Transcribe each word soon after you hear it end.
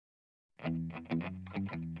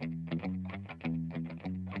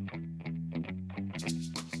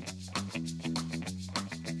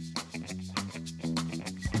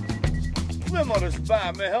Limo to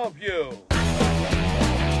spot may help you.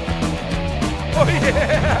 Oh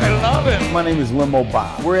yeah, I love it. My name is Limo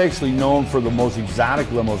Bob. We're actually known for the most exotic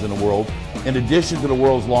limos in the world. In addition to the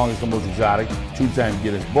world's longest and most exotic, 2-time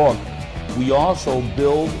Guinness book, we also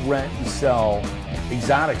build, rent, and sell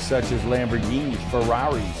exotics such as Lamborghinis,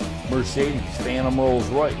 Ferraris, Mercedes, Phantom Rolls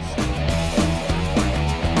Royce.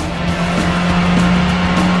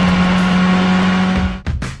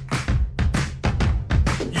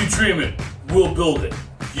 You dream it, we'll build it.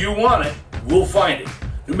 You want it, we'll find it.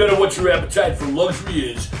 No matter what your appetite for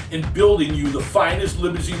luxury is, in building you the finest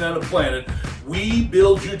limousine on the planet, we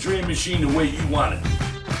build your dream machine the way you want it.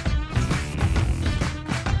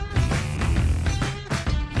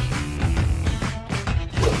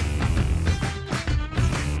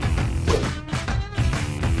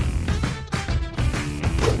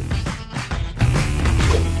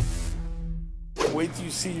 Wait till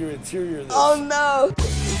you see your interior of this. Oh no!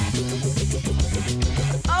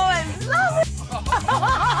 Oh, I love it!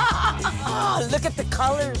 Oh, look at the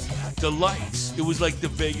colors. The lights, it was like the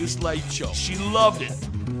Vegas light show. She loved it.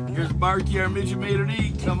 Here's Marky, our midget maitre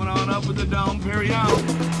d', coming on up with the Dom Perignon.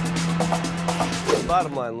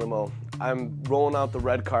 Bottom line, Limo, I'm rolling out the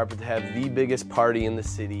red carpet to have the biggest party in the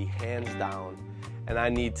city, hands down. And I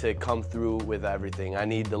need to come through with everything. I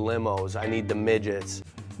need the limos, I need the midgets.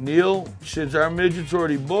 Neil, since our midget's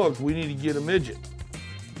already booked, we need to get a midget.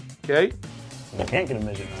 Okay? I can't get a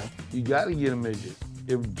midget, man. You gotta get a midget.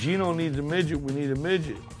 If Gino needs a midget, we need a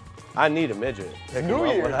midget. I need a midget. Pick New them up,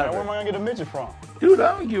 Year's, man. whatever. Where am I gonna get a midget from? Dude,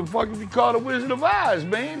 I don't give a fuck if you call the Wizard of Oz,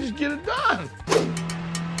 man. Just get it done.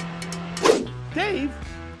 Dave,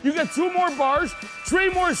 you got 2 more bars, 3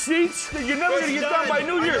 more seats that you're never gonna get done by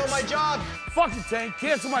New Year's. I know my job. Fuck it, Tank.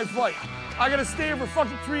 Cancel my flight. I gotta stay here for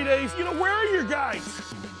fucking 3 days. You know, where are your guys?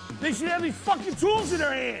 They should have these fucking tools in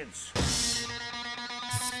their hands.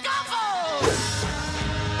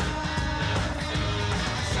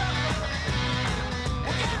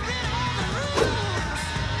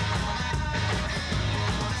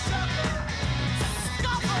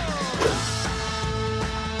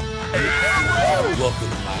 Welcome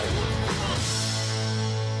to my world.